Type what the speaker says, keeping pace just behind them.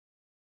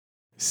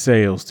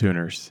Sales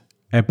Tuners,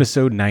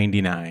 Episode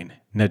 99.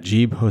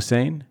 Najib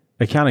Hossain,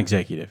 Account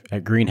Executive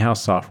at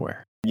Greenhouse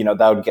Software.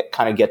 That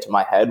would get to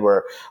my head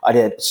where I'd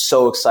get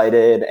so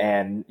excited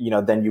and,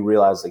 then you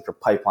realize like your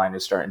pipeline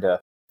is starting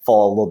to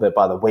fall a little bit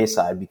by the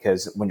wayside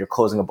because when you're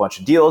closing a bunch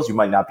of deals, you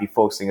might not be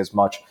focusing as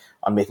much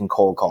on making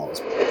cold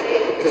calls.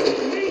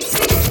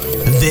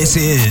 This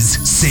is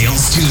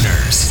Sales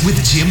Tuners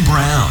with Jim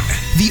Brown,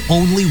 the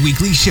only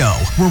weekly show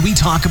where we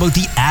talk about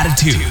the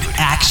attitude,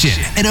 action,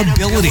 and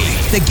ability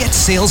that gets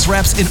sales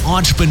reps and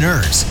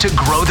entrepreneurs to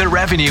grow their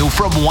revenue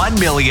from $1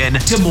 million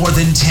to more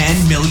than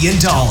 $10 million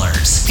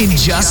in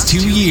just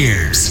 2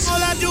 years.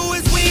 All I do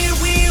is win,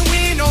 win,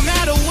 win, no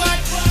matter what.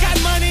 Got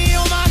money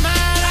on my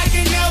mind, I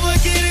can never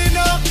get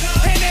enough.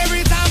 And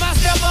every time I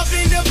step up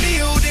in the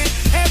building,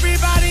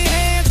 everybody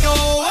hands go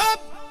up.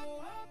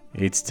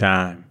 It's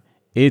time.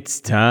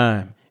 It's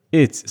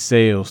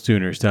Sales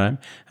Tuners time.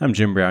 I'm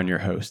Jim Brown, your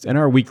host, and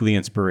our weekly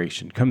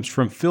inspiration comes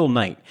from Phil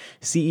Knight,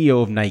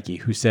 CEO of Nike,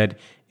 who said,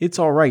 "It's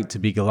all right to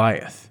be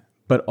Goliath,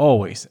 but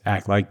always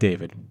act like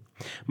David."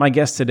 My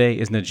guest today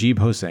is Najib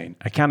Hossain,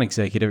 Account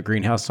Executive at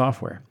Greenhouse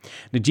Software.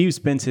 Najib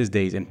spends his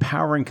days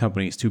empowering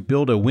companies to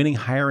build a winning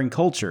hiring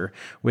culture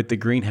with the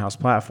Greenhouse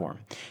platform.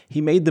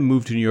 He made the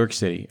move to New York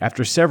City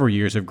after several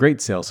years of great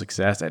sales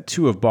success at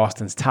two of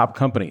Boston's top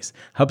companies,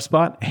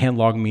 HubSpot and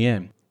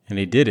LogMeIn. And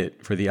he did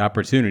it for the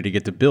opportunity to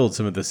get to build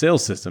some of the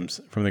sales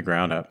systems from the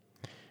ground up.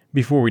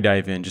 Before we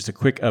dive in, just a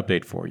quick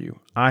update for you.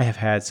 I have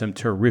had some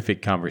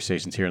terrific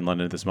conversations here in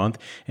London this month,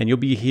 and you'll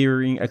be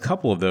hearing a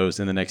couple of those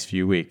in the next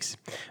few weeks.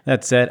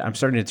 That said, I'm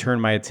starting to turn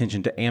my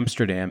attention to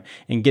Amsterdam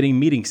and getting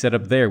meetings set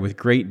up there with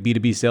great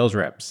B2B sales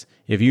reps.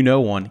 If you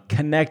know one,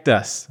 connect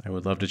us. I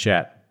would love to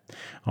chat.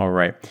 All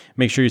right.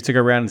 Make sure you stick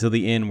around until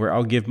the end where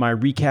I'll give my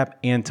recap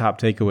and top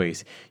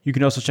takeaways. You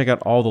can also check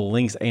out all the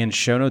links and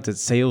show notes at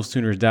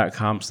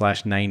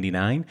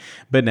salestuners.com/99.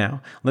 But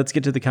now let's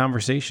get to the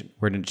conversation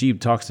where Najib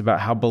talks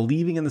about how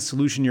believing in the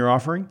solution you're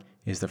offering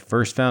is the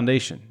first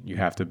foundation you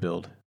have to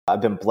build.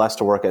 I've been blessed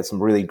to work at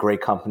some really great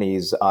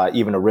companies,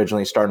 even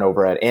originally starting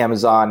over at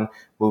Amazon,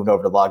 moving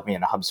over to LogMeIn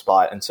and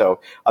HubSpot. And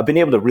so I've been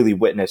able to really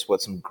witness what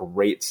some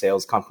great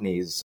sales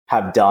companies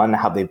have done,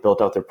 how they've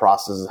built out their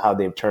processes, how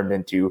they've turned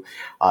into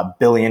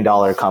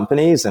billion-dollar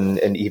companies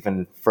and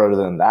even further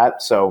than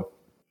that. So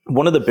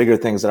one of the bigger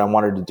things that I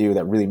wanted to do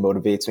that really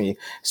motivates me,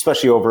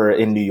 especially over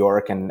in New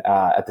York and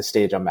at the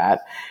stage I'm at,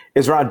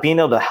 is around being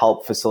able to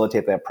help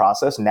facilitate that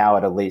process now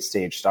at a late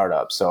stage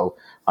startup. So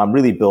I'm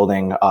really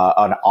building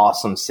an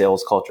awesome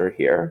sales culture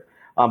here,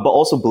 but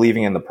also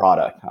believing in the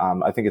product.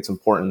 I think it's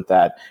important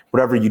that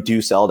whatever you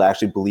do sell to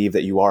actually believe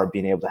that you are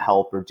being able to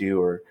help or do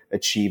or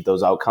achieve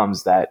those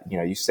outcomes that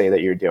you say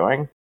that you're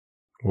doing.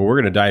 Well, we're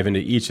going to dive into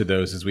each of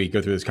those as we go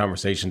through this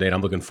conversation today, and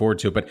I'm looking forward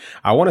to it. But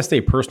I want to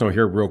stay personal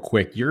here real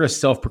quick. You're a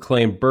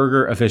self-proclaimed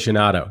burger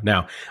aficionado.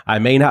 Now, I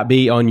may not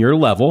be on your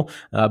level,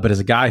 but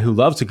as a guy who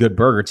loves a good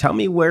burger, tell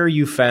me where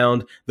you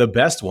found the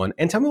best one,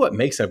 and tell me what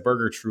makes a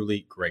burger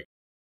truly great.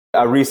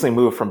 I recently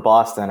moved from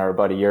Boston, or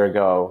about a year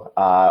ago,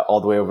 all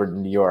the way over to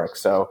New York.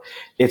 So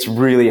it's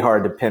really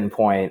hard to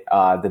pinpoint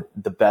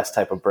the best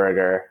type of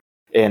burger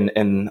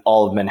in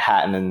all of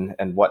Manhattan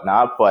and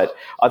whatnot. But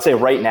I'd say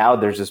right now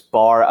there's this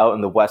bar out in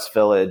the West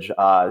Village.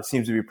 It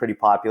seems to be pretty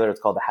popular. It's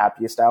called the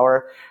Happiest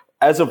Hour.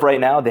 As of right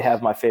now, they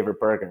have my favorite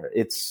burger.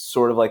 It's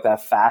sort of like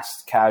that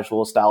fast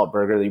casual style of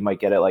burger that you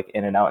might get at like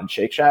In-N-Out and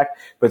Shake Shack,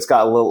 but it's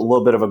got a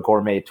little bit of a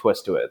gourmet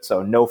twist to it.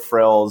 So no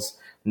frills,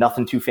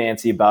 nothing too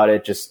fancy about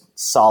it, just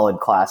solid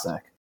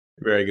classic.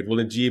 Very good. Well,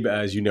 Najib,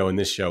 as you know, in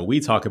this show, we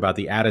talk about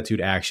the attitude,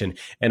 action,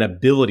 and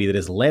ability that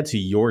has led to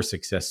your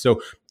success.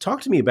 So talk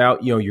to me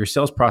about, your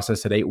sales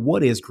process today.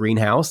 What is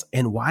Greenhouse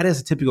and why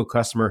does a typical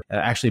customer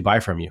actually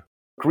buy from you?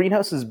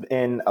 Greenhouse is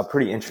in a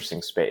pretty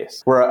interesting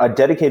space. We're a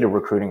dedicated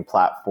recruiting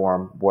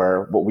platform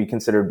where what we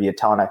consider to be a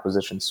talent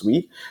acquisition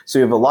suite. So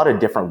you have a lot of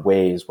different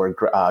ways where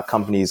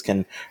companies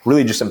can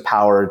really just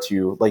empower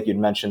to, like you'd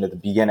mentioned at the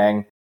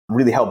beginning,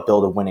 really help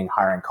build a winning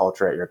hiring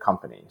culture at your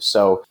company.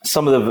 So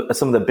some of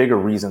the bigger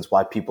reasons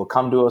why people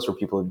come to us or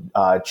people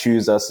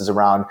choose us is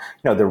around,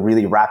 they're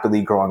really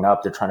rapidly growing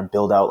up. They're trying to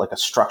build out like a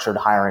structured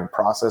hiring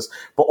process,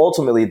 but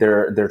ultimately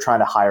they're trying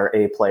to hire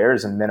A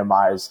players and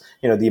minimize,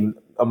 the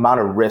amount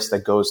of risk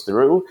that goes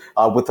through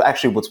with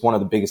actually what's one of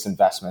the biggest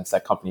investments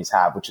that companies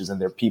have, which is in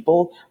their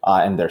people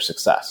and their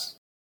success.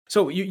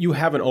 So you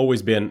haven't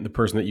always been the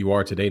person that you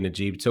are today,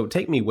 Najib. So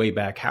take me way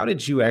back. How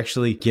did you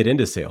actually get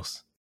into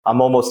sales? I'm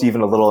almost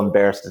even a little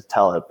embarrassed to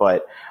tell it,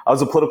 but I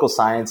was a political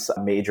science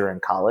major in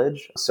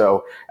college.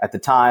 So at the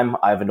time,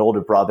 I have an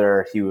older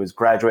brother. He was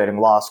graduating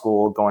law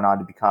school, going on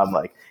to become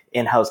like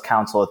in-house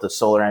counsel at the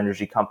solar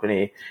energy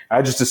company.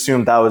 I just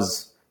assumed that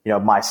was,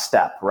 my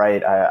step,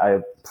 right? I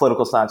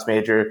political science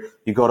major,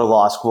 you go to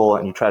law school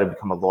and you try to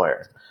become a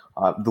lawyer.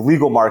 The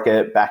legal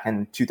market back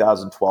in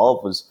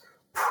 2012 was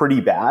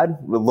pretty bad,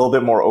 a little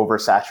bit more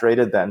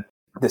oversaturated than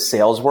the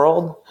sales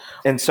world.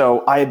 And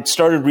so I had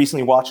started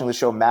recently watching the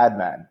show Mad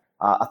Men.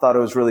 I thought it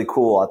was really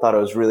cool. I thought it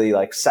was really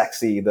like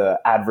sexy, the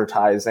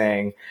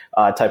advertising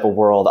type of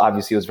world.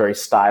 Obviously, it was very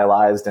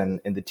stylized in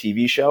the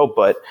TV show.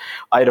 But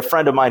I had a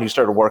friend of mine who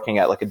started working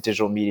at like a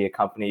digital media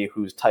company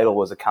whose title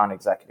was account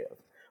executive,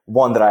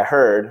 one that I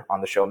heard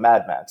on the show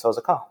Mad Men. So I was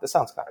like, oh, this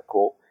sounds kind of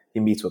cool. He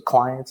meets with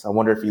clients. I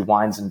wonder if he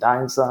wines and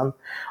dines them.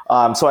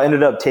 So I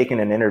ended up taking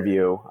an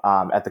interview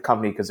at the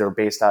company because they were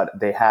based out.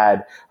 They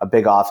had a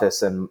big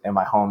office in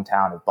my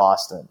hometown of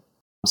Boston.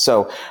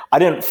 So I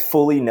didn't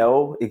fully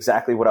know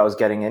exactly what I was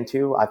getting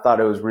into. I thought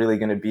it was really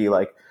going to be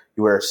like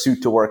you wear a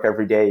suit to work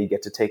every day. You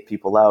get to take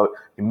people out.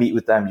 You meet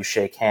with them. You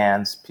shake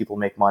hands. People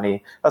make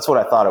money. That's what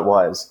I thought it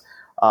was.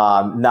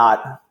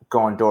 Not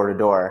going door to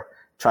door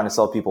trying to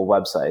sell people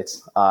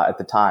websites at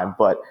the time.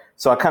 But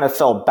so I kind of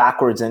fell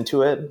backwards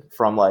into it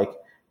from like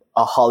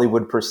a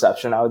Hollywood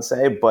perception, I would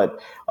say. But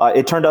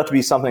it turned out to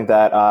be something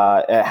that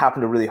it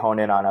happened to really hone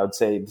in on, I would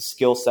say, the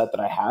skill set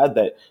that I had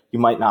that you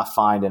might not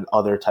find in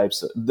other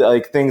types of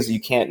like things you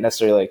can't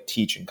necessarily like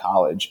teach in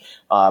college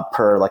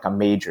per like a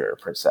major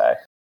per se.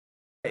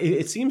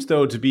 It seems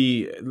though to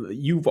be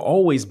you've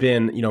always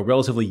been,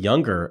 relatively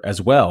younger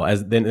as well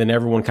as than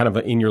everyone kind of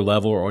in your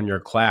level or on your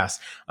class.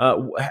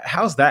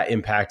 How's that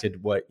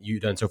impacted what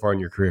you've done so far in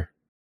your career?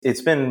 It's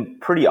been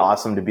pretty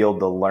awesome to be able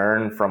to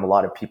learn from a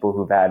lot of people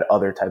who've had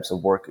other types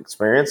of work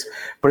experience,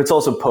 but it's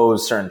also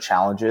posed certain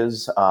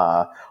challenges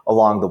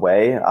along the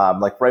way.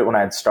 Like right when I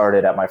had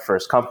started at my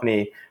first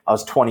company, I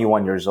was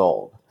 21 years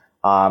old.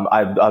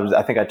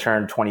 I think I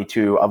turned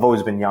 22. I've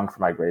always been young for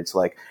my grades.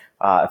 So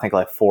I think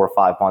like 4 or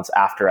 5 months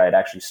after I had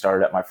actually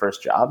started at my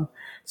first job.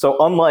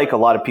 So unlike a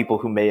lot of people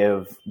who may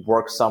have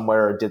worked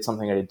somewhere or did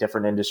something in a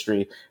different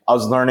industry, I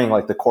was learning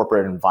like the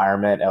corporate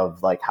environment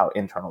of like how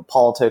internal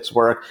politics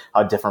work,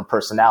 how different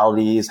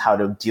personalities, how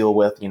to deal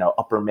with,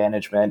 upper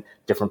management,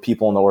 different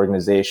people in the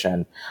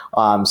organization.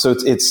 So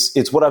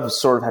it's what I've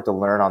sort of had to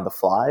learn on the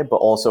fly, but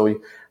also,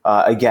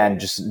 again,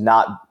 just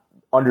not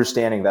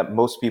understanding that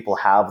most people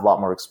have a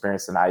lot more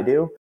experience than I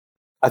do.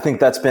 I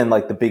think that's been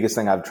like the biggest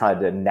thing I've tried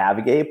to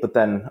navigate. But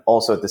then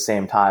also at the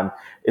same time,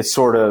 it's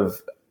sort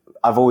of,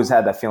 I've always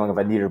had that feeling of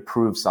I need to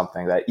prove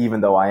something, that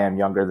even though I am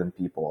younger than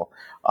people,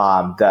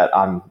 that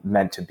I'm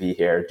meant to be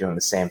here doing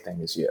the same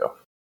thing as you.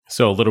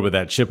 So a little bit of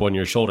that chip on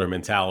your shoulder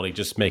mentality,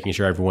 just making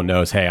sure everyone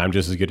knows, hey, I'm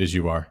just as good as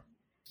you are.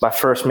 My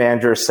first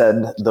manager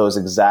said those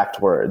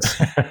exact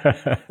words,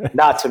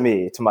 not to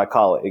me, to my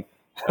colleague.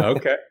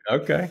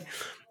 Okay.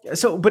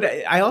 So, but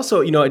I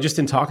also, just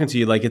in talking to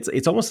you, like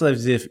it's almost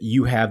as if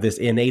you have this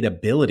innate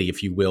ability,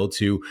 if you will,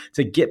 to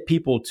get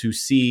people to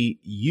see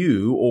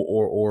you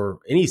or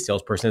any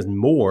salesperson as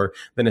more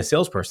than a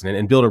salesperson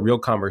and build a real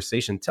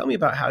conversation. Tell me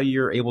about how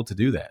you're able to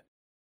do that.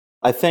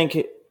 I think,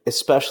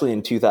 especially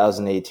in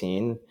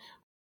 2018,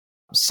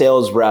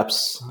 sales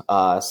reps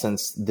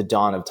since the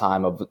dawn of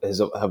time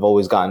have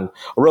always gotten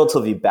a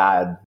relatively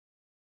bad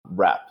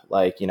rep.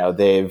 Like,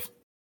 they've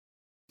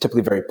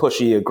typically very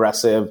pushy,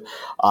 aggressive,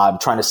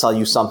 trying to sell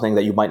you something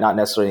that you might not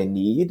necessarily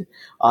need.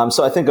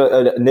 So I think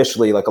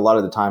initially, like a lot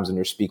of the times when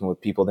you're speaking with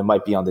people, they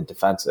might be on the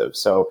defensive.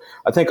 So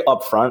I think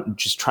upfront,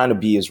 just trying to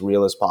be as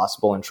real as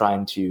possible and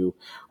trying to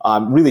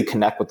really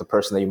connect with the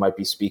person that you might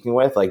be speaking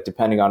with, like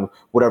depending on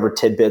whatever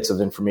tidbits of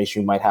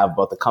information you might have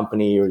about the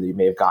company or that you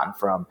may have gotten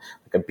from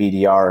like a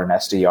BDR or an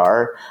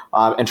SDR,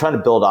 and trying to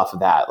build off of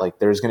that. Like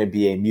there's going to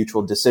be a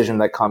mutual decision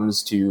that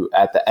comes to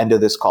at the end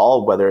of this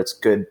call, whether it's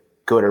good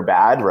or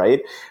bad, right?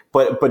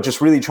 But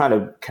just really trying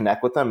to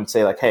connect with them and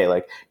say like, hey,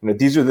 like,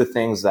 these are the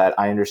things that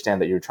I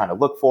understand that you're trying to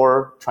look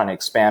for, trying to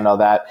expand on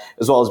that,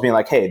 as well as being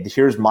like, hey,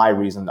 here's my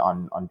reason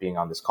on being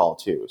on this call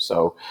too.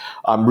 So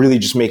really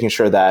just making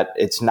sure that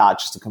it's not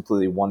just a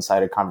completely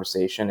one-sided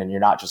conversation and you're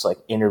not just like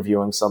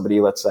interviewing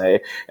somebody, let's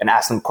say, and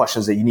ask them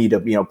questions that you need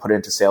to, put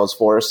into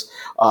Salesforce,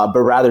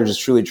 but rather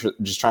just truly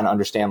just trying to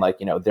understand like,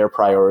 their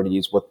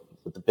priorities, what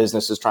the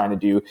business is trying to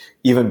do,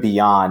 even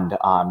beyond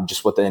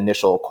just what the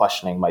initial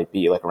questioning might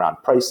be, like around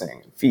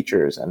pricing,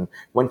 features, and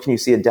when can you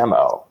see a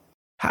demo?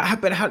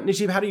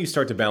 Najib, how do you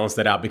start to balance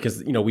that out?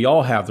 Because, we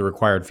all have the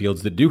required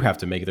fields that do have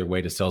to make their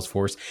way to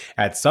Salesforce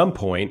at some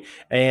point,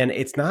 and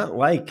it's not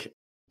like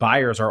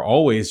buyers are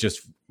always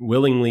just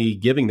willingly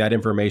giving that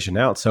information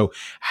out. So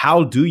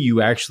how do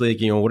you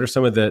actually, what are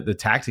some of the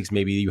tactics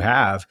maybe you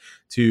have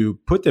to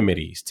put them at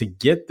ease, to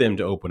get them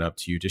to open up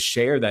to you, to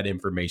share that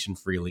information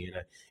freely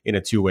in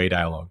a two-way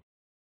dialogue?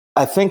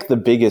 I think the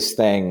biggest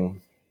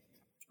thing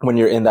when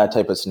you're in that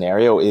type of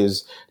scenario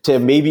is to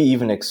maybe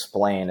even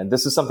explain, and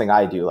this is something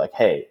I do, like,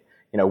 hey,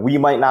 we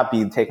might not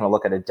be taking a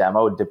look at a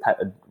demo,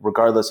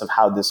 regardless of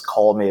how this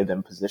call may have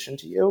been positioned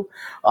to you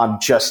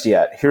just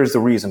yet. Here's the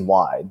reason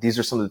why. These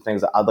are some of the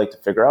things that I'd like to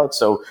figure out.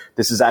 So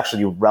this is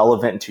actually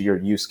relevant to your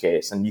use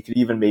case. And you could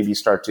even maybe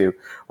start to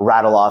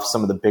rattle off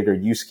some of the bigger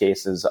use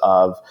cases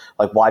of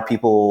like why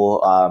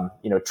people,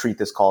 treat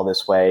this call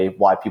this way,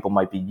 why people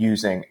might be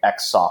using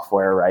X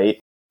software, right?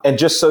 And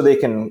just so they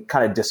can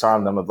kind of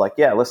disarm them of like,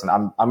 yeah, listen,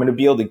 I'm going to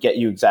be able to get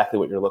you exactly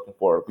what you're looking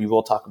for. We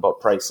will talk about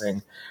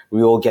pricing.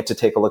 We will get to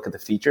take a look at the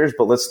features,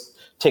 but let's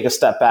take a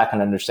step back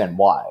and understand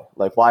why.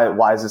 Like,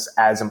 why is this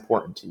as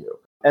important to you?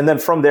 And then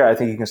from there, I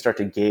think you can start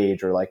to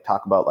gauge or like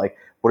talk about like,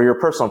 what are your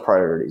personal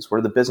priorities? What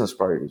are the business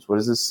priorities? What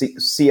does the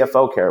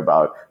CFO care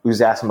about?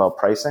 Who's asking about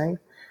pricing?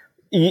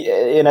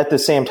 And at the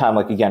same time,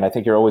 like, again, I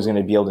think you're always going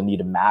to be able to need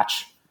to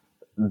match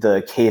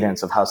the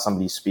cadence of how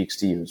somebody speaks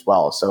to you as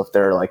well. So if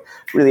they're like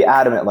really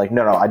adamant, like,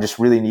 no, I just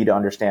really need to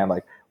understand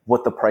like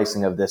what the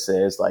pricing of this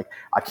is. Like,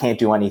 I can't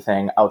do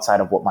anything outside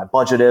of what my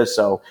budget is.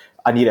 So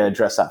I need to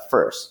address that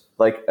first.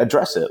 Like,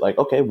 address it. Like,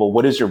 okay, well,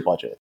 what is your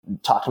budget?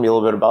 Talk to me a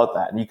little bit about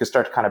that. And you can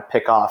start to kind of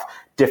pick off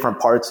different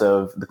parts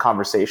of the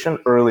conversation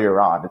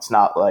earlier on. It's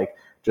not like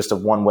just a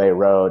one-way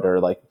road or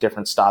like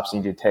different stops you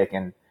need to take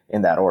in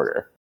that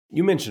order.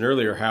 You mentioned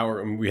earlier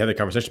how we had the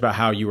conversation about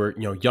how you were,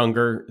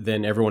 younger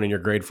than everyone in your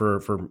grade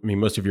for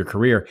most of your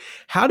career.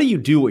 How do you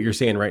do what you're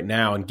saying right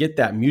now and get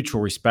that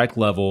mutual respect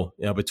level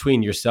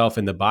between yourself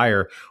and the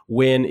buyer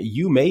when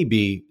you may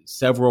be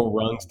several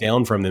rungs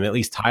down from them, at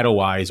least title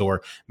wise,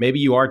 or maybe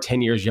you are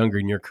 10 years younger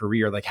in your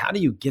career? Like, how do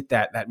you get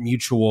that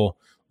mutual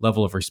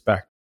level of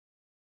respect?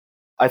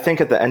 I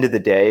think at the end of the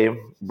day,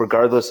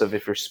 regardless of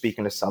if you're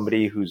speaking to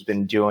somebody who's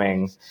been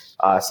doing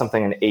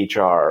something in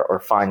HR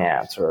or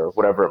finance or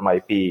whatever it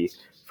might be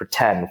for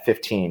 10,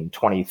 15,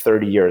 20,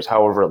 30 years,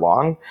 however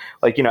long,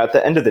 like, at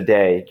the end of the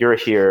day, you're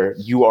here,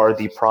 you are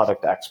the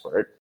product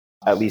expert,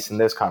 at least in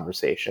this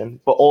conversation,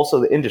 but also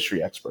the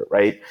industry expert,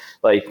 right?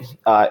 Like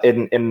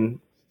in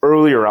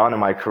earlier on in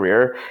my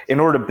career, in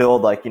order to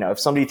build, like, if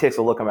somebody takes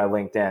a look at my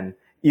LinkedIn,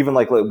 even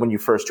like when you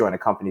first join a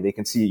company, they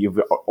can see you've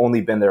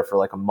only been there for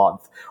like a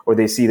month, or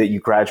they see that you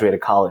graduated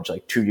college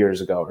like 2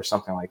 years ago or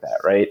something like that,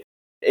 right?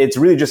 It's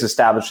really just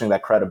establishing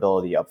that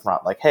credibility up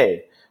front. Like,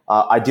 hey,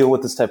 I deal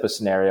with this type of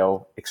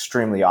scenario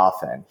extremely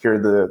often. Here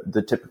are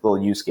the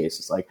typical use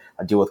cases. Like,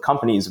 I deal with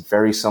companies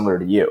very similar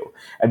to you.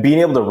 And being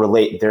able to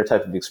relate their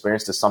type of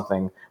experience to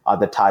something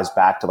that ties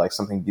back to like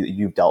something that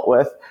you've dealt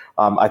with,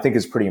 I think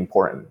is pretty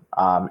important.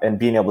 And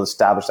being able to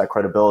establish that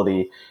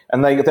credibility.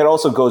 And like that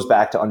also goes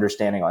back to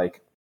understanding like,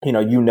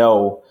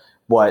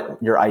 what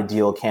your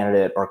ideal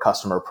candidate or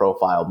customer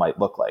profile might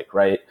look like,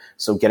 right?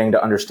 So getting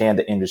to understand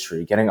the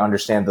industry, getting to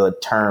understand the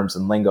terms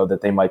and lingo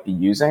that they might be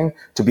using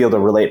to be able to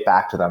relate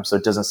back to them. So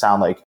it doesn't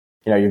sound like,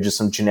 you're just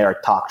some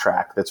generic talk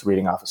track that's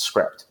reading off a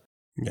script.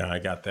 Yeah, I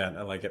got that.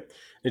 I like it.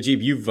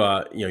 Najib, you've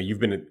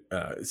been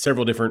at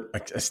several different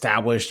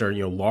established or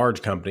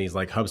large companies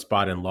like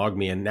HubSpot and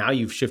LogMe, and now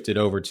you've shifted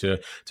over to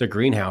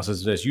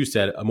Greenhouses, as you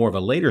said, a more of a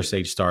later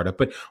stage startup.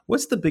 But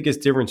what's the biggest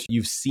difference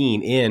you've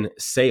seen in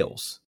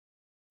sales?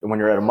 When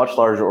you're at a much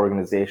larger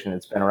organization,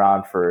 it's been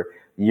around for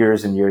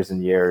years and years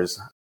and years.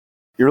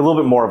 You're a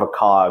little bit more of a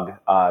cog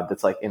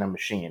that's like in a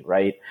machine,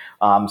 right?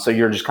 So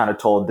you're just kind of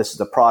told, this is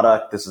the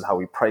product, this is how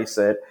we price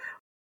it.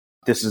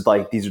 This is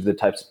like, these are the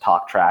types of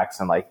talk tracks,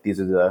 and like, this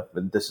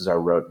is our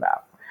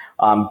roadmap.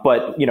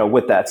 But,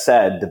 with that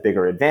said, the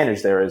bigger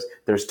advantage there is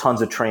there's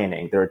tons of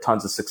training. There are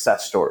tons of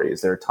success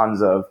stories. There are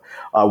tons of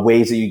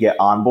ways that you get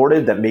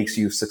onboarded that makes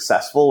you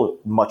successful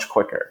much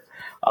quicker.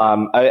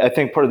 I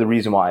think part of the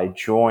reason why I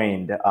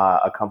joined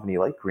a company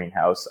like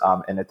Greenhouse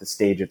and at the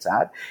stage it's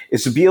at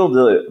is to be able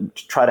to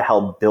try to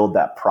help build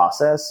that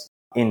process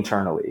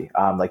internally,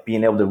 like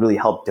being able to really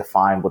help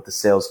define what the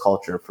sales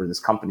culture for this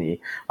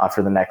company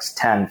for the next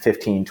 10,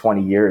 15,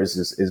 20 years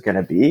is going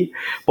to be,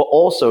 but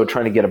also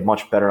trying to get a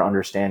much better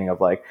understanding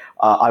of like,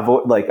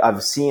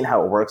 I've seen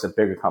how it works at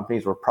bigger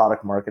companies where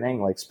product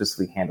marketing like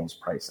specifically handles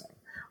pricing.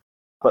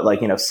 But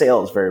like,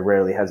 sales very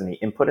rarely has any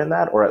input in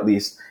that, or at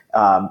least,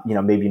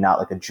 maybe not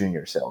like a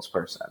junior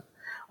salesperson.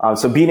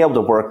 So being able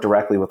to work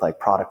directly with like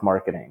product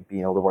marketing,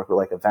 being able to work with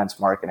like events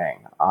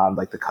marketing,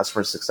 like the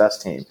customer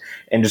success team,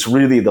 and just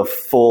really the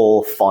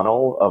full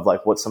funnel of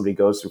like what somebody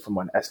goes through from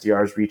when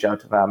SDRs reach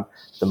out to them,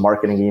 the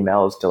marketing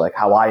emails, to like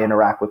how I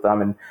interact with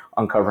them and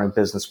uncovering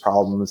business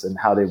problems and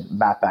how they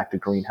map back to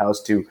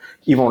Greenhouse, to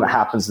even what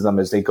happens to them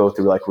as they go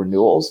through like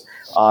renewals,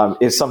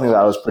 is something that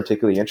I was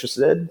particularly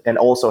interested in, and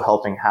also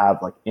helping have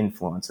like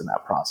influence in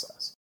that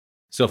process.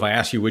 So if I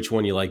ask you which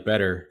one you like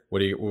better,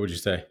 what would you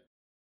say?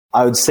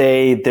 I would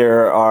say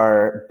there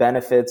are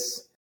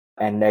benefits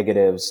and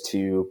negatives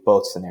to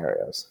both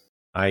scenarios.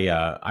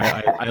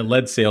 I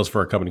led sales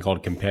for a company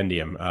called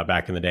Compendium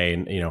back in the day,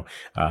 and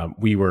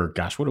we were,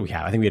 what do we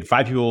have? I think we had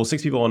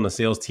 6 people on the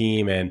sales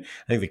team, and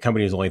I think the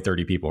company was only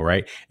 30 people,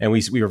 right? And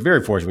we were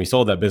very fortunate. We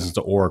sold that business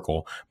to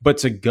Oracle, but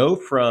to go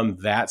from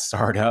that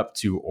startup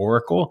to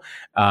Oracle,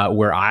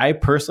 where I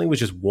personally was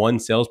just one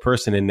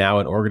salesperson, and now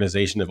an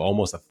organization of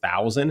almost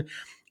 1,000.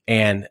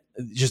 And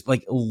just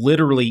like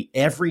literally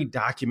every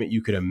document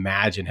you could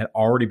imagine had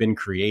already been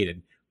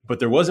created, but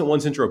there wasn't one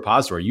central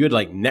repository. You had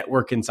like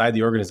network inside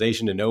the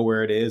organization to know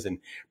where it is and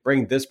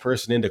bring this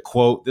person into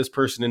quote, this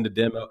person into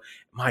demo.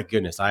 My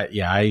goodness.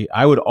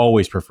 I would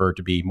always prefer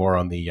to be more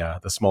on the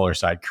smaller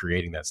side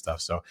creating that stuff.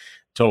 So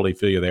totally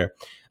feel you there.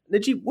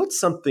 Najib, what's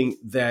something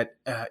that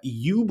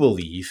you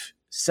believe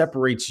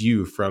separates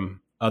you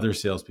from other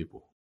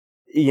salespeople?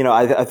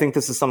 I think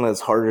this is something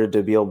that's harder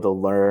to be able to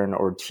learn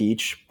or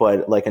teach,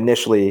 but like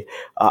initially,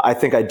 I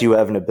think I do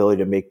have an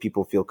ability to make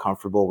people feel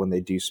comfortable when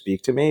they do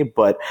speak to me.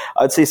 But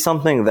I'd say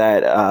something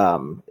that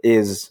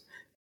is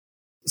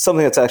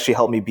something that's actually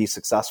helped me be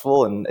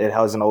successful, and it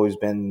hasn't always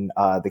been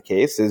the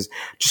case, is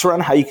just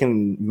around how you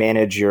can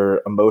manage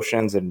your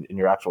emotions and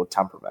your actual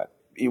temperament.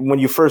 When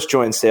you first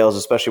joined sales,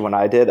 especially when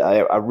I did,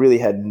 I really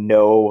had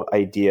no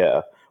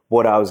idea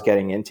what I was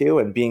getting into,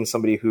 and being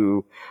somebody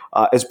who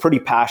is pretty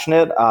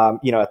passionate,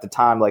 at the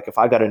time, like if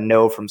I got a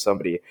no from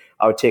somebody,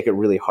 I would take it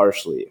really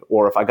harshly,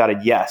 or if I got a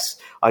yes,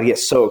 I'd get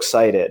so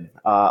excited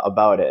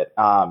about it.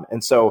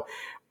 And so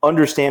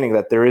understanding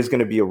that there is going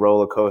to be a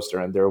roller coaster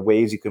and there are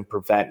ways you can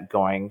prevent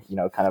going,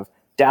 kind of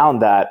down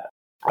that,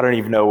 I don't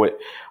even know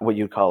what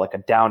you'd call like a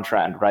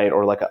downtrend, right?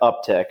 Or like an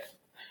uptick.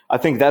 I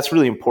think that's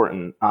really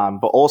important.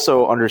 But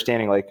also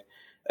understanding, like,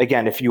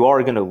 again, if you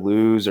are going to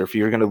lose, or if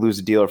you're going to lose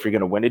a deal, or if you're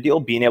going to win a deal,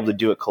 being able to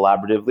do it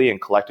collaboratively and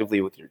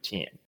collectively with your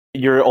team.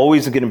 You're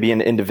always going to be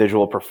an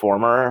individual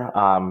performer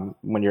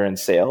when you're in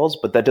sales,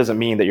 but that doesn't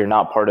mean that you're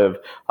not part of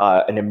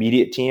an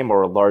immediate team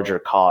or a larger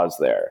cause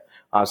there.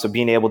 So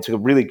being able to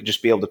really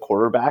just be able to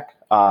quarterback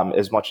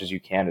as much as you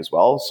can as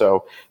well.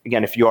 So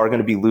again, if you are going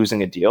to be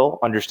losing a deal,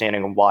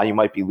 understanding why you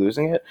might be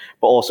losing it,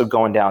 but also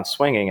going down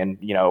swinging and,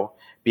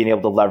 being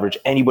able to leverage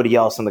anybody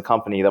else in the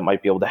company that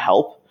might be able to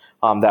help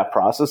that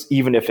process,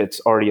 even if it's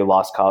already a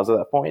lost cause at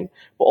that point,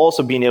 but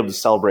also being able to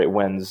celebrate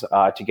wins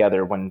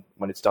together when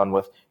it's done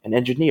with an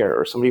engineer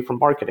or somebody from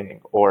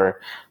marketing,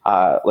 or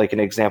like an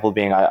example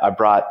being, I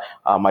brought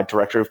my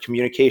director of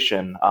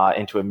communication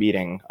into a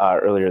meeting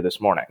earlier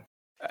this morning.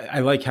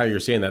 I like how you're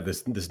saying that,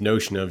 this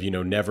notion of,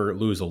 never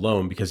lose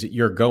alone, because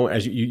you're going,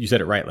 as you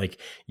said it right, like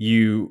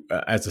you,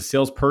 as a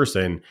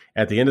salesperson,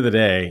 at the end of the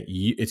day,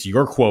 it's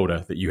your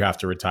quota that you have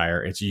to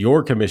retire. It's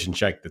your commission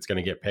check that's going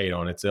to get paid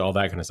on. It's all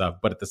that kind of stuff.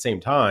 But at the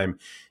same time,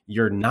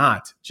 you're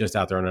not just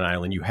out there on an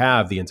island. You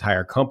have the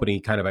entire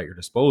company kind of at your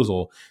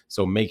disposal.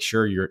 So make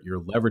sure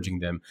you're leveraging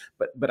them.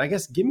 But I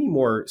guess give me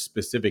more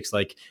specifics.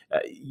 Like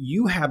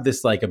you have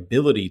this like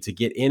ability to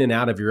get in and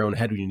out of your own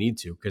head when you need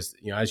to, because,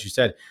 as you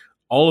said,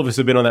 all of us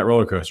have been on that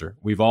roller coaster.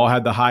 We've all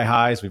had the high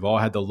highs. We've all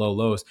had the low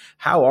lows.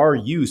 How are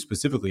you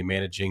specifically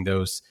managing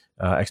those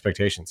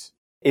expectations?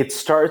 It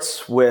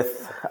starts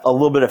with a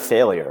little bit of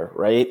failure,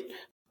 right?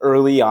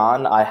 Early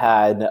on, I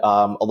had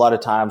a lot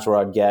of times where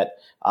I'd get,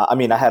 I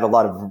had a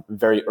lot of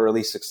very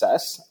early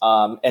success.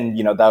 And,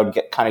 that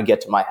would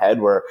get to my head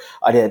where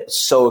I'd get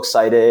so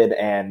excited.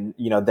 And,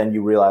 then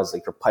you realize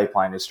like your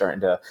pipeline is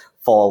starting to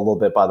fall a little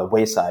bit by the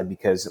wayside,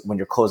 because when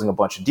you're closing a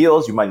bunch of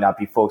deals, you might not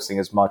be focusing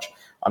as much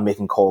on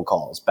making cold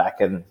calls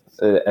back in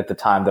at the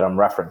time that I'm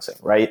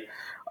referencing, right?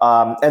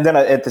 And then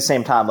at the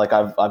same time, like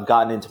I've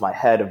gotten into my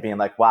head of being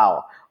like,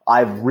 wow,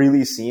 I've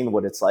really seen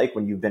what it's like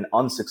when you've been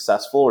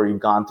unsuccessful or you've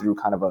gone through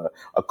kind of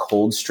a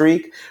cold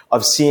streak,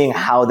 of seeing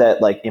how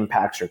that like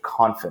impacts your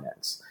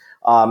confidence.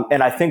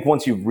 And I think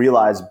once you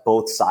realize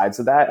both sides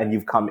of that and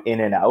you've come in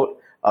and out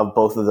of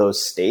both of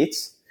those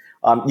states,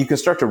 you can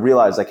start to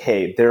realize like,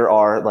 hey, there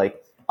are like,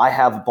 I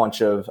have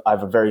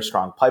a very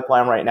strong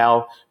pipeline right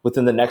now.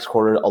 Within the next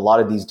quarter, a lot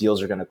of these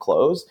deals are going to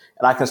close,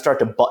 and I can start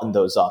to button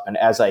those up. And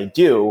as I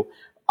do,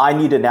 I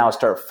need to now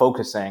start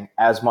focusing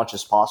as much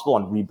as possible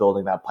on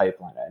rebuilding that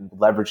pipeline and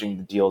leveraging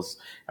the deals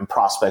and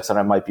prospects that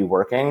I might be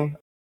working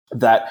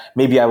that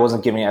maybe I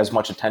wasn't giving as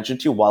much attention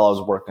to while I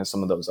was working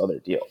some of those other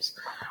deals.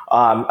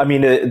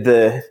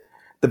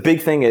 The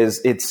big thing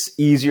is it's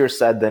easier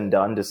said than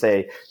done to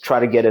say, try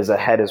to get as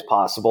ahead as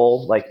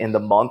possible. Like in the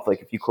month, like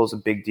if you close a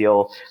big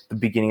deal at the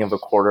beginning of a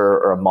quarter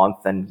or a month,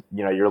 then,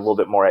 you're a little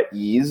bit more at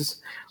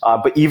ease.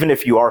 But even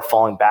if you are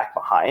falling back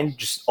behind,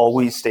 just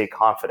always stay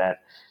confident.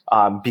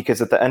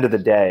 Because at the end of the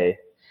day,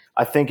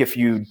 I think if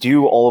you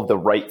do all of the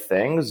right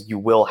things, you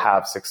will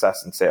have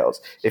success in sales.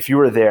 If you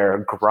are there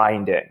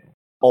grinding,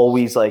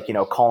 always like,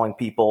 calling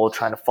people,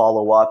 trying to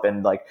follow up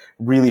and like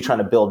really trying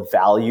to build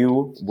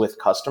value with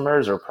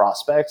customers or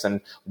prospects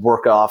and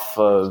work off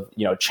of,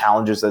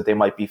 challenges that they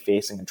might be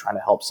facing and trying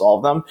to help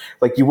solve them,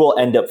 like you will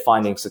end up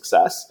finding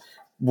success.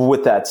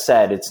 With that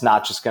said,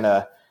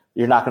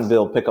 you're not going to be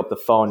able to pick up the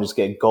phone and just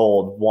get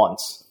gold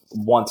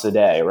once a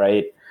day,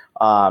 right?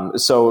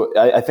 So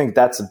I think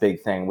that's a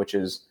big thing, which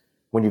is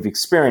when you've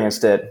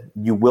experienced it,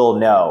 you will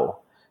know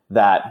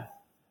that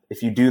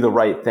if you do the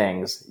right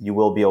things, you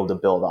will be able to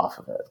build off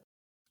of it.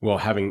 Well,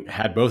 having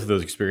had both of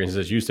those experiences,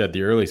 as you said,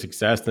 the early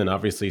success, then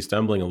obviously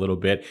stumbling a little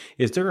bit,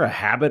 is there a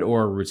habit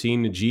or a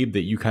routine, Najib,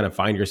 that you kind of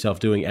find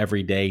yourself doing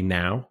every day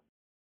now?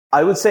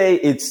 I would say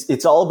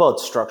it's all about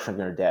structuring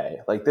your day.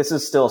 Like this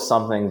is still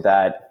something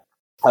that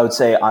I would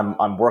say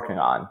I'm working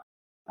on.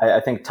 I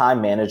think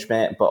time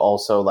management, but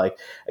also like,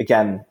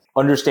 again,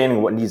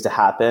 understanding what needs to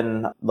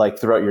happen like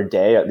throughout your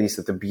day, at least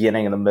at the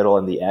beginning and the middle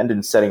and the end,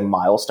 and setting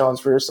milestones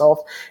for yourself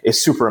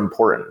is super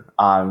important.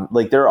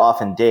 Like there are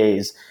often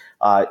days,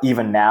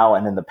 even now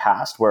and in the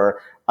past, where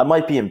I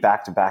might be in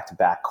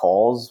back-to-back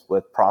calls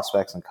with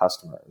prospects and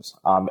customers.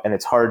 And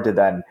it's hard to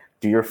then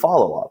do your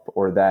follow-up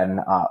or then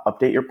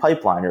update your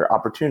pipeline, your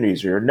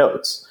opportunities, or your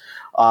notes.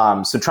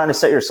 So trying to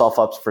set yourself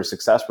up for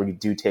success where you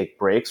do take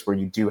breaks, where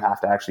you do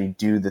have to actually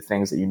do the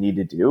things that you need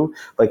to do,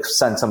 like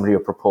send somebody a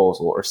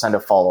proposal or send a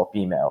follow-up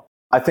email.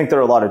 I think there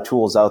are a lot of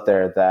tools out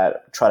there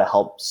that try to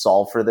help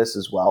solve for this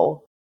as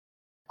well.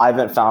 I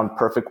haven't found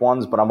perfect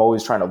ones, but I'm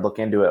always trying to look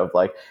into it of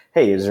like,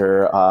 hey, is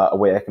there a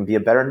way I can be a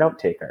better note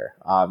taker?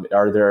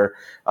 Are there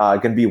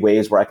going to be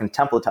ways where I can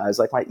templatize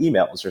like my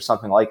emails or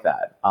something like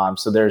that?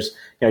 So there's,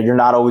 you're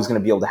not always going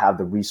to be able to have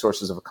the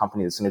resources of a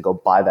company that's going to go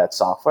buy that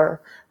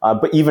software.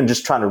 But even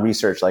just trying to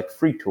research like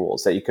free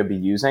tools that you could be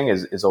using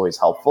is always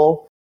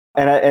helpful.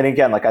 And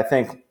again, like I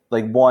think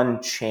like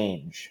one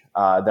change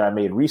that I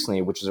made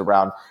recently, which is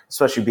around,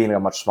 especially being a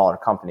much smaller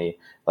company,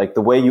 like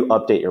the way you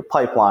update your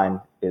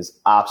pipeline is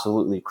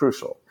absolutely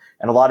crucial.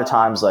 And a lot of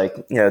times,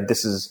 like,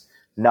 this is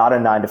not a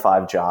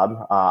 9-to-5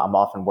 job. I'm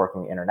often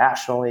working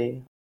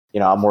internationally.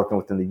 I'm working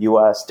within the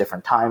US,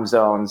 different time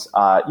zones.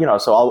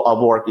 So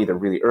I'll work either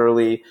really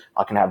early.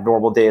 I can have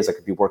normal days. I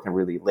could be working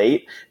really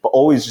late, but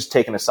always just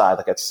taking aside,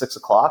 like at 6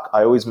 o'clock,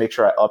 I always make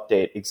sure I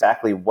update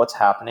exactly what's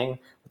happening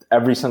with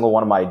every single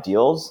one of my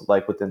deals,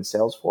 like within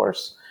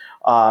Salesforce,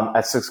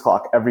 at 6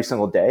 o'clock every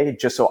single day,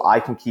 just so I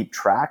can keep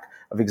track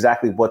of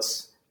exactly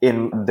what's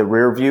in the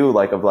rear view,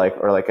 I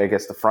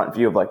guess the front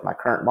view of like my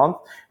current month,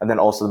 and then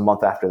also the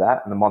month after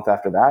that and the month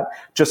after that,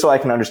 just so I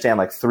can understand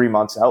like 3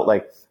 months out,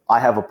 like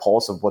I have a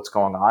pulse of what's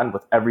going on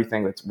with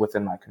everything that's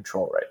within my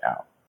control right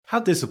now.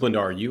 How disciplined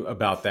are you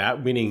about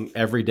that? Meaning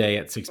every day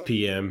at 6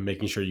 p.m.,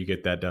 making sure you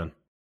get that done?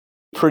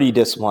 Pretty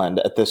disciplined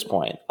at this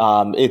point.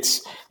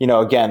 It's,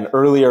 again,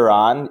 earlier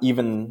on,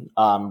 even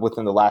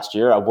within the last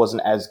year, I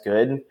wasn't as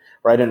good,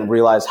 or I didn't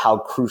realize how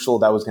crucial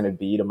that was going to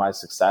be to my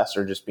success,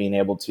 or just being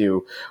able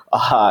to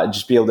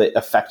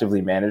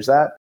effectively manage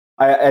that.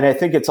 I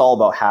think it's all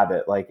about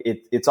habit. Like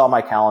it's on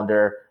my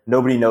calendar.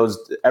 Everybody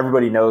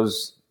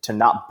knows to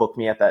not book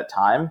me at that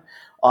time.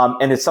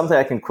 And it's something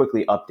I can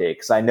quickly update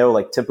because I know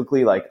like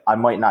typically like I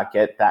might not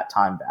get that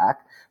time back.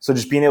 So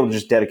just being able to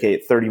just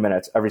dedicate 30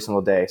 minutes every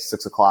single day,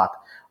 6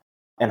 o'clock,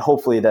 and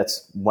hopefully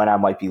that's when I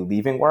might be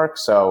leaving work.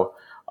 So,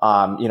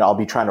 I'll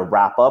be trying to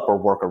wrap up or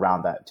work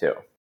around that too.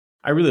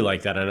 I really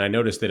like that. And I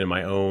noticed that in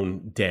my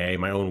own day,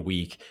 my own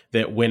week,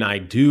 that when I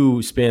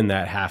do spend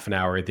that half an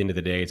hour at the end of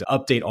the day to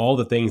update all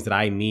the things that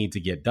I need to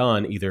get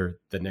done, either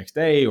the next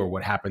day or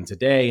what happened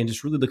today, and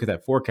just really look at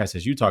that forecast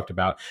as you talked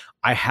about,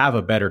 I have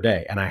a better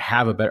day and I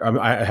have a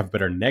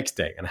better next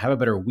day and I have a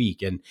better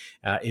week. And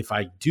if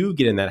I do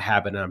get in that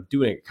habit and I'm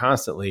doing it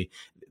constantly,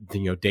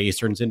 days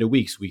turns into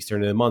weeks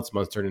turn into months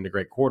turn into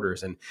great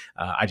quarters. And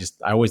I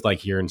always like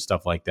hearing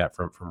stuff like that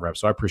from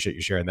reps. So I appreciate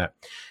you sharing that.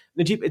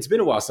 Najib, it's been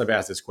a while since I've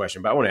asked this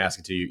question, but I want to ask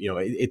it to you.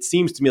 It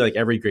seems to me like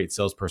every great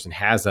salesperson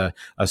has a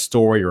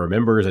story or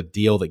remembers a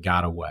deal that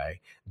got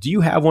away. Do you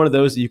have one of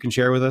those that you can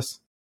share with us?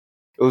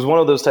 It was one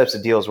of those types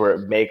of deals where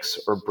it makes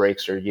or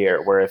breaks your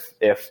year, where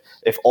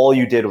if all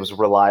you did was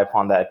rely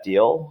upon that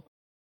deal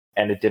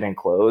and it didn't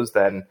close,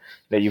 then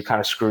you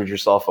kind of screwed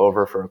yourself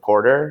over for a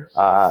quarter.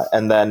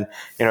 And then,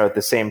 at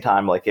the same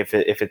time, like if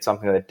it's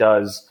something that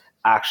does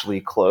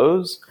actually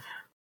close,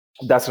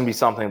 that's going to be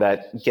something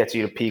that gets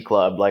you to P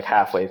Club like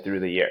halfway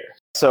through the year.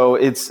 So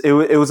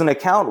it was an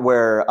account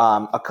where it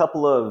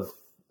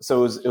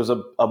was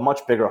a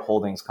much bigger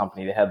holdings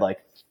company. They had I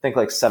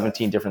think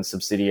 17 different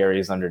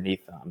subsidiaries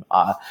underneath them.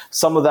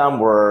 Some of them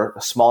were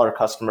smaller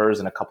customers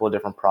and a couple of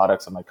different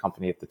products at my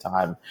company at the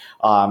time.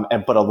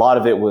 But a lot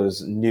of it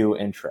was new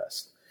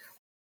interest.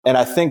 And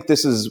I think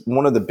this is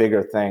one of the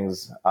bigger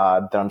things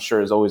that I'm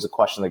sure is always a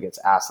question that gets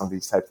asked on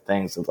these types of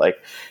things of like,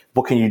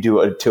 what can you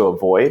do to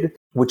avoid?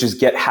 Which is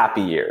get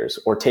happy years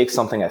or take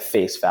something at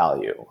face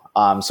value.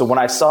 So when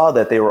I saw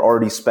that they were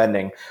already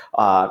spending,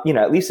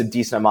 at least a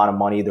decent amount of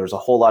money, there was a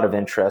whole lot of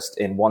interest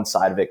in one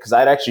side of it because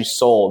I'd actually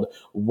sold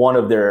one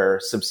of their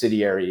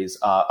subsidiaries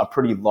a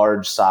pretty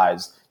large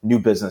size new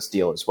business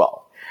deal as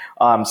well.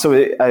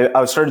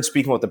 I started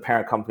speaking with the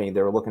parent company.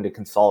 They were looking to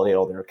consolidate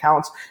all their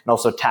accounts and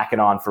also tack it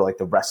on for like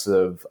the rest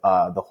of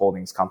the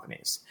holdings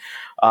companies.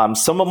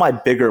 Some of my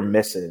bigger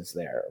misses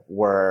there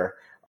were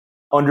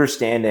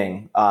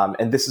understanding,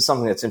 and this is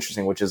something that's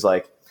interesting, which is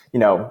like,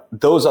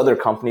 those other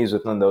companies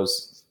within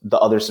the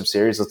other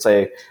subsidiaries, let's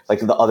say like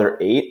the other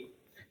 8,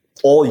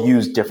 all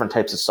use different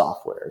types of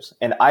softwares.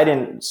 And I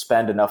didn't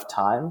spend enough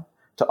time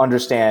to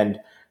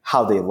understand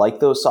how they like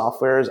those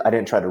softwares. I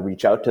didn't try to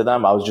reach out to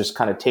them. I was just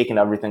kind of taking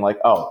everything like,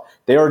 oh,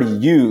 they already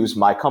use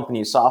my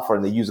company's software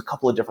and they use a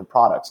couple of different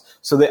products.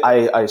 So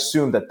I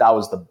assumed that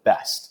was the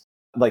best,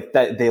 like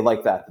that they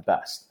like that the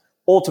best.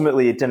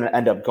 Ultimately, it didn't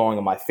end up going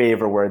in my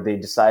favor where they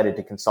decided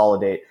to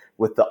consolidate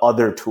with the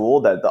other tool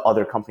that the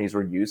other companies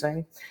were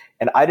using.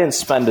 And I didn't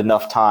spend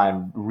enough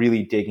time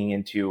really digging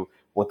into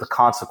what the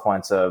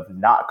consequence of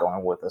not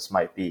going with us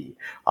might be,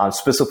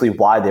 specifically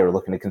why they were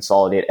looking to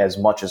consolidate as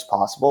much as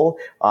possible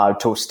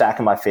to stack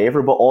in my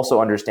favor, but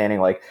also understanding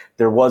like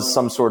there was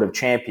some sort of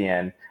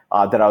champion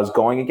that I was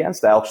going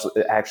against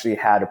that actually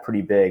had a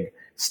pretty big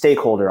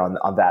stakeholder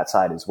on that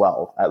side as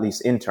well, at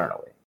least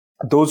internally.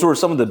 Those were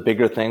some of the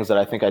bigger things that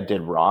I think I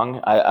did wrong.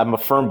 I'm a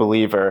firm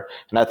believer,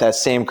 and at that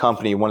same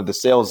company, one of the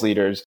sales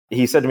leaders,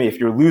 he said to me, if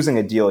you're losing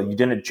a deal, you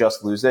didn't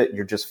just lose it,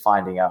 you're just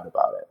finding out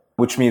about it,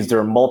 which means there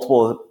are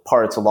multiple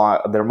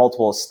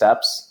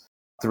steps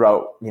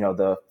throughout,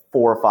 the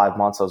 4 or 5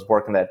 months I was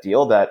working that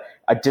deal that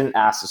I didn't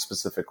ask a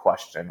specific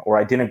question, or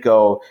I didn't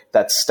go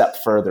that step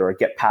further or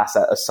get past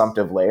that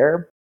assumptive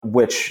layer,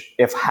 which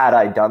if had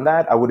I done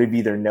that, I would have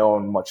either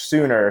known much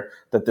sooner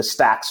that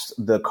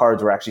the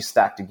cards were actually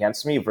stacked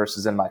against me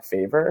versus in my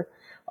favor,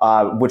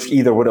 which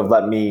either would have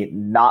let me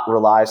not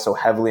rely so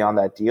heavily on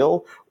that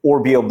deal or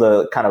be able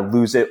to kind of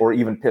lose it or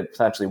even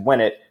potentially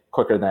win it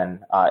quicker than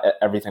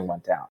everything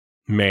went down.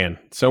 Man,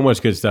 so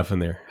much good stuff in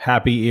there.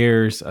 Happy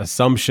ears,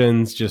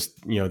 assumptions,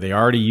 just, they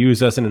already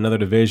use us in another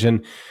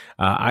division.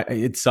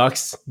 It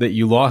sucks that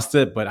you lost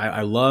it, but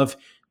I love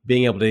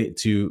being able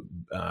to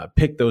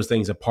pick those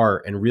things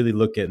apart and really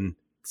look at and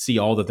see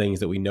all the things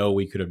that we know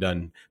we could have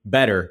done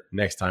better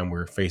next time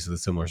we're faced with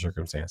a similar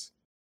circumstance.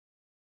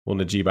 Well,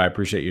 Najib, I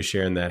appreciate you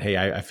sharing that. Hey,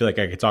 I feel like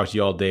I could talk to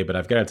you all day, but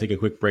I've got to take a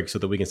quick break so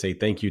that we can say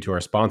thank you to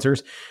our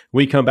sponsors.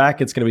 When we come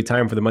back, it's going to be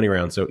time for the money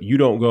round. So you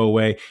don't go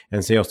away,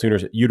 and Sales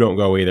Tuners, you don't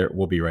go either.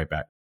 We'll be right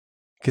back.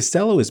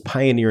 Costello is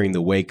pioneering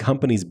the way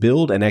companies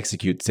build and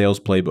execute sales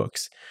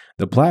playbooks.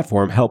 The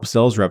platform helps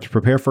sales reps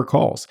prepare for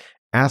calls,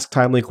 ask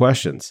timely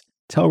questions,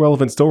 tell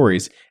relevant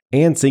stories,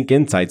 and sync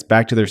insights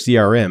back to their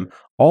CRM,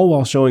 all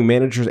while showing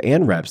managers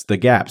and reps the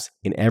gaps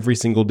in every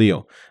single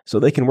deal so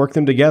they can work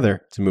them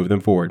together to move them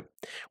forward.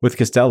 With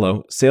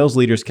Costello, sales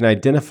leaders can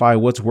identify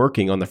what's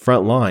working on the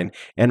front line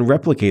and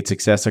replicate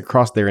success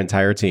across their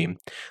entire team.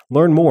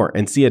 Learn more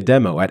and see a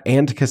demo at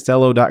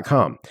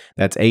andcostello.com.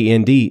 That's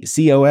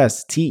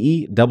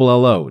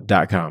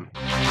ANDCOSTELLO.com.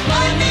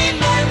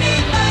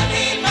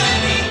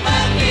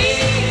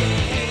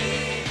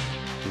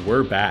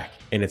 We're back,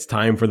 and it's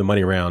time for the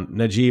money round.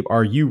 Najib,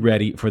 are you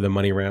ready for the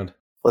money round?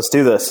 Let's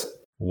do this.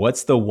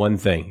 What's the one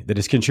thing that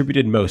has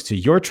contributed most to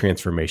your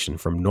transformation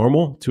from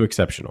normal to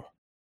exceptional?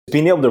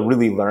 Being able to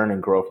really learn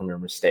and grow from your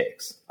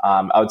mistakes.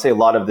 I would say a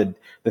lot of the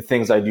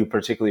things I do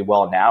particularly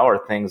well now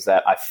are things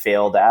that I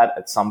failed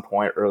at some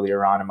point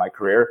earlier on in my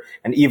career,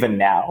 and even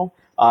now,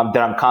 that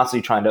I'm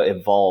constantly trying to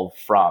evolve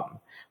from.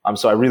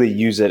 So I really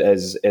use it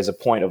as a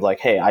point of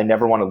like, hey, I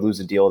never want to lose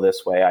a deal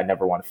this way. I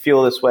never want to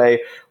feel this way,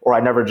 or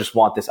I never just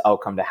want this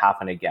outcome to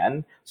happen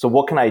again. So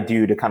what can I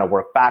do to kind of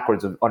work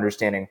backwards of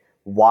understanding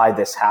why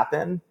this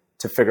happened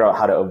to figure out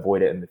how to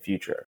avoid it in the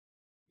future?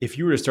 If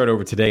you were to start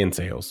over today in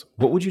sales,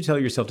 what would you tell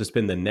yourself to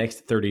spend the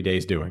next 30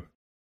 days doing?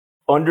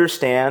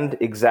 Understand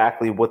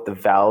exactly what the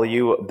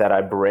value that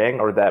I bring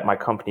or that my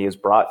company has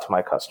brought to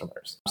my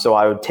customers. So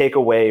I would take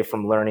away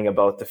from learning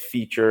about the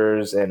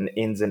features and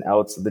ins and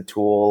outs of the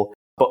tool,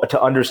 but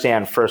to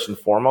understand first and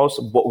foremost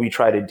what we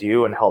try to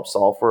do and help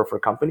solve for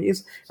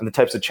companies and the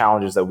types of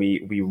challenges that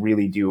we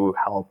really do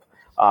help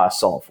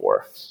solve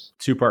for.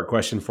 Two-part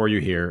question for you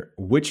here.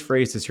 Which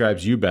phrase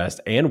describes you best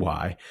and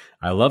why?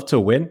 I love to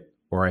win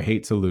or I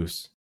hate to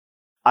lose?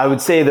 I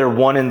would say they're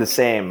one and the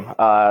same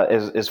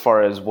as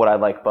far as what I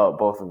like about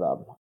both of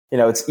them.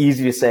 It's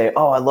easy to say,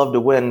 oh, I love to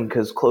win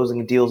because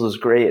closing deals is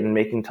great and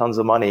making tons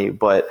of money,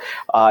 but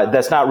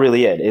that's not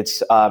really it.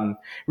 It's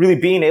really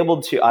being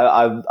able to,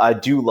 I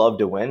do love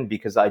to win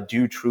because I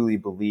do truly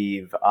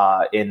believe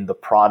in the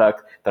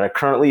product that I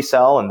currently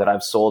sell and that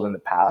I've sold in the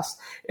past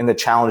and the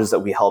challenges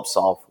that we help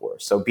solve for.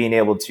 So being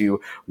able to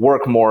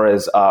work more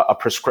as a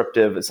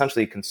prescriptive,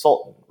 essentially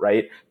consultant,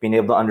 right? Being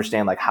able to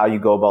understand like how you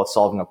go about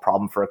solving a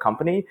problem for a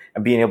company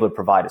and being able to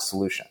provide a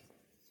solution.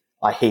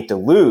 I hate to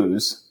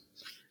lose,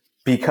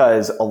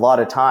 because a lot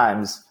of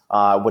times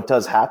what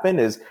does happen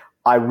is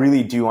I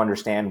really do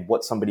understand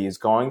what somebody is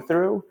going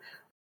through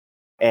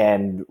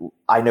and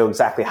I know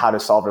exactly how to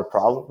solve their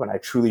problem. And I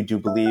truly do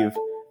believe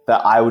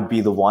that I would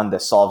be the one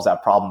that solves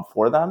that problem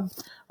for them,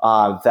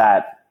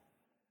 that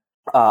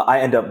I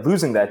end up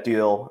losing that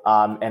deal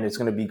and it's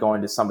going to be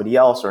going to somebody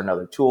else or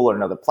another tool or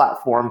another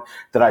platform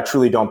that I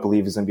truly don't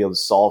believe is going to be able to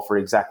solve for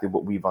exactly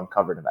what we've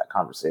uncovered in that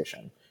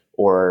conversation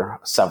or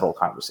several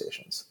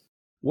conversations.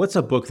 What's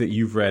a book that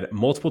you've read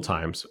multiple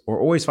times or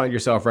always find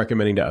yourself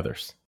recommending to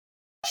others?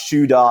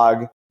 Shoe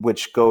Dog,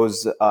 which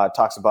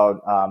talks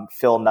about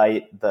Phil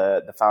Knight,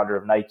 the founder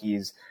of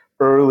Nike's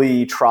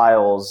early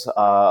trials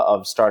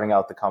of starting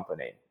out the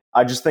company.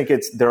 I just think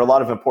there are a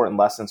lot of important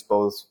lessons,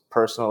 both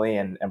personally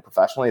and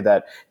professionally,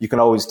 that you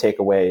can always take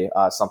away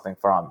something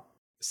from.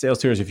 Sales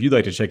Tuners, if you'd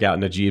like to check out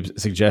Najib's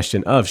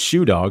suggestion of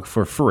Shoe Dog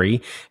for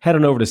free, head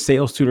on over to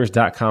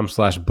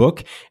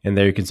salestuners.com/book, and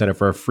there you can sign up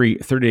for a free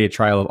 30-day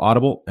trial of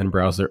Audible and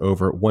browse their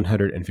over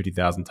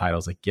 150,000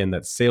 titles. Again,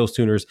 that's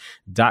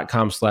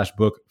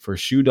salestuners.com/book for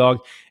Shoe Dog.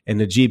 And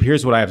Najib,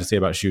 here's what I have to say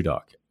about Shoe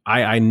Dog.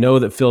 I know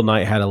that Phil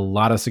Knight had a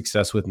lot of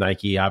success with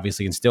Nike,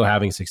 obviously, and still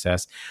having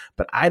success,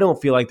 but I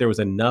don't feel like there was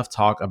enough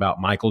talk about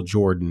Michael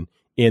Jordan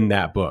in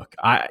that book.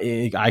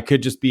 I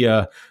could just be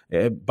a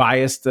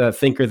biased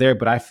thinker there,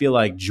 but I feel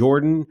like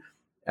Jordan,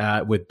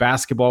 with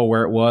basketball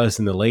where it was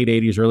in the late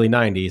 80s, early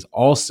 90s,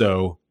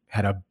 also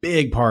had a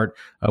big part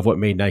of what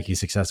made Nike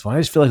successful. I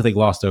just feel like they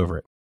glossed over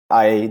it.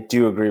 I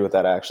do agree with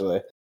that,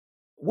 actually.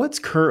 What's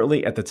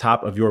currently at the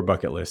top of your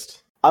bucket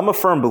list? I'm a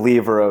firm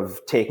believer of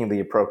taking the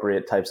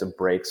appropriate types of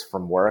breaks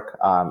from work.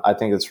 I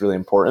think it's really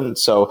important.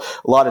 So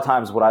a lot of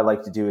times what I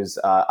like to do is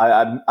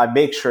I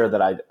make sure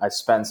that I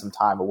spend some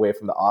time away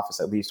from the office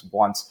at least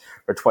once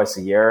or twice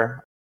a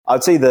year. I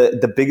would say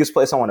the biggest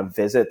place I want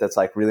to visit that's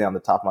like really on the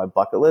top of my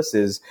bucket list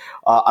is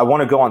I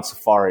want to go on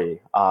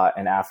safari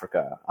in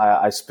Africa.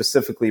 I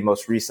specifically,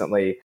 most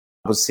recently,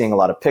 was seeing a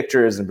lot of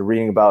pictures and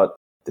reading about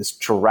this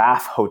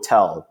giraffe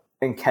hotel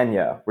in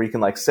Kenya where you can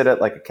like sit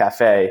at like a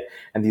cafe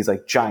and these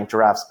like giant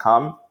giraffes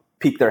come,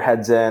 peek their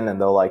heads in,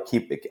 and they'll like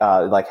keep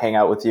like hang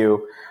out with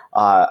you.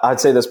 I'd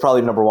say that's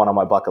probably number one on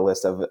my bucket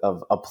list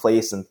of a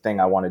place and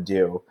thing I want to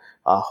do.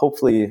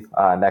 Hopefully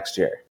next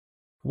year.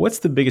 What's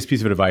the biggest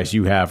piece of advice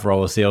you have for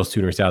all the sales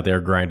tuners out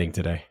there grinding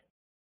today?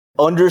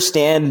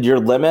 Understand your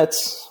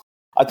limits.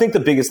 I think the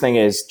biggest thing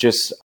is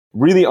just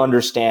really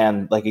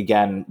understand, like,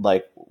 again,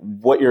 like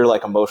what your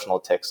like emotional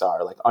ticks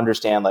are. Like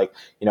understand, like,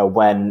 you know,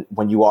 when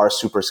you are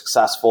super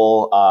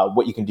successful,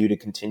 what you can do to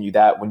continue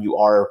that. When you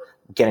are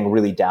getting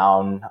really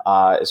down,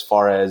 as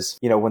far as,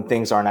 you know, when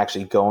things aren't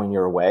actually going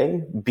your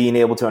way, being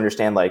able to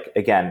understand, like,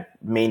 again,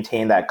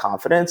 maintain that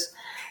confidence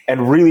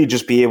and really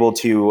just be able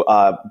to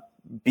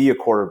be a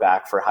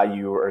quarterback for how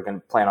you are going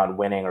to plan on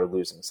winning or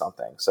losing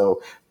something.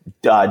 So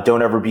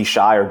don't ever be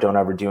shy or don't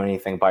ever do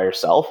anything by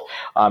yourself.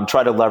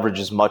 Try to leverage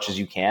as much as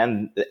you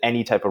can,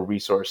 any type of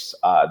resource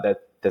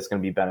that's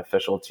going to be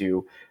beneficial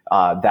to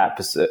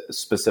that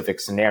specific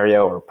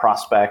scenario or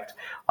prospect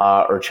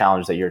or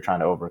challenge that you're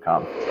trying to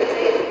overcome.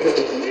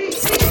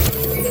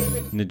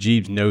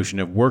 Najib's notion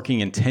of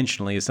working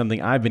intentionally is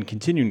something I've been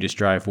continuing to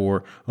strive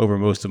for over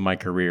most of my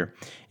career.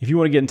 If you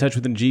want to get in touch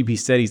with Najib, he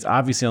said he's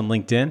obviously on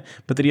LinkedIn,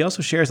 but that he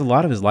also shares a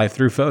lot of his life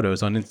through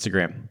photos on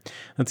Instagram.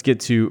 Let's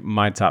get to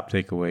my top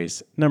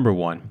takeaways. Number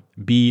 1,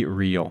 be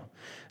real.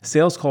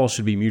 Sales calls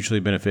should be mutually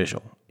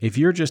beneficial. If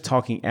you're just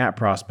talking at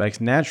prospects,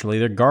 naturally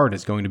their guard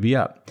is going to be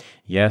up.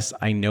 Yes,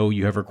 I know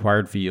you have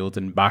required fields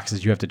and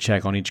boxes you have to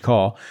check on each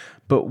call,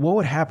 but what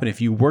would happen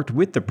if you worked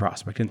with the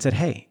prospect and said,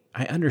 hey,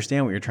 I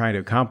understand what you're trying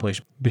to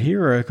accomplish, but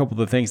here are a couple of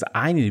the things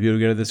I need to be able to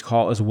get to this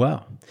call as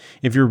well.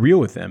 If you're real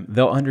with them,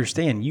 they'll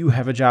understand you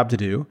have a job to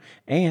do,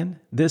 and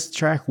this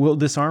track will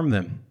disarm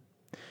them.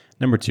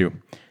 Number 2,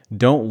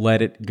 don't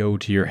let it go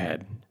to your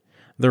head.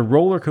 The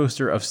roller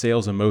coaster of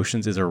sales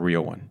emotions is a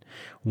real one.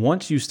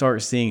 Once you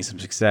start seeing some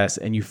success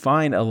and you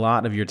find a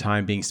lot of your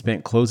time being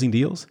spent closing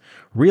deals,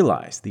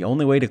 realize the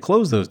only way to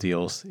close those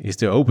deals is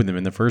to open them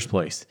in the first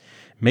place.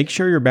 Make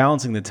sure you're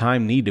balancing the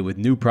time needed with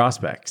new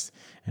prospects.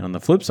 And on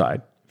the flip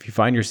side, if you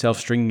find yourself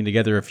stringing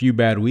together a few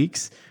bad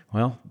weeks,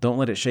 well, don't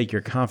let it shake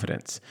your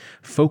confidence.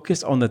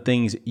 Focus on the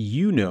things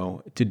you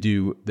know to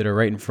do that are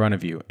right in front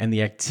of you, and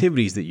the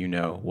activities that you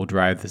know will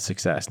drive the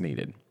success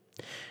needed.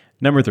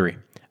 Number 3,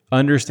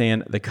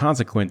 understand the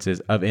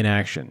consequences of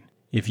inaction.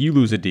 If you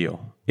lose a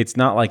deal, it's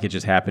not like it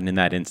just happened in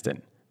that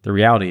instant. The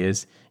reality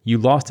is, you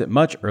lost it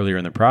much earlier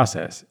in the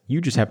process. You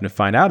just happened to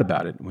find out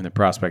about it when the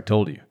prospect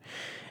told you.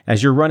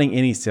 As you're running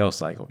any sales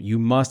cycle, you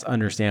must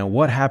understand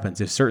what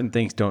happens if certain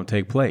things don't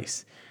take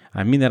place.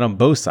 I mean that on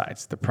both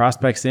sides, the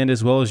prospect's end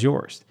as well as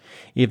yours.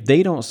 If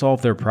they don't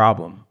solve their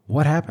problem,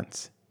 what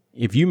happens?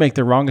 If you make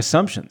the wrong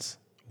assumptions,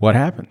 what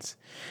happens?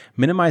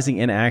 Minimizing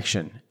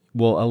inaction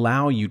will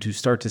allow you to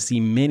start to see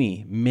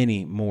many,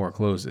 many more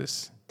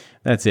closes.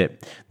 That's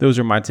it. Those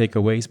are my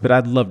takeaways, but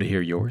I'd love to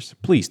hear yours.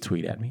 Please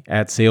tweet at me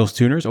at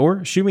SalesTuners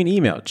or shoot me an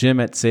email,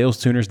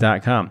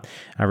 jim@salestuners.com.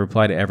 I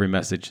reply to every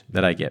message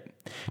that I get.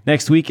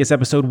 Next week is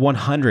episode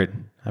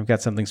 100. I've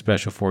got something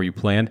special for you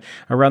planned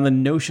around the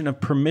notion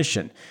of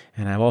permission,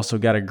 and I've also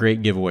got a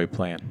great giveaway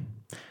plan.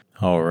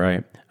 All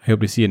right. I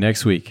hope to see you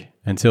next week.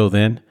 Until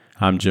then,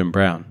 I'm Jim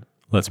Brown.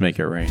 Let's make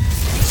it rain.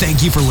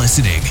 Thank you for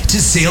listening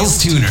to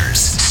Sales Tuners.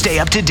 Stay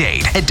up to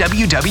date at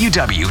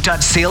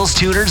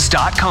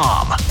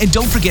www.salestuners.com. And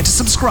don't forget to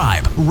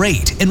subscribe,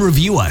 rate, and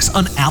review us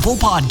on Apple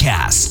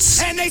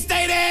Podcasts. And they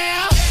stay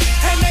there.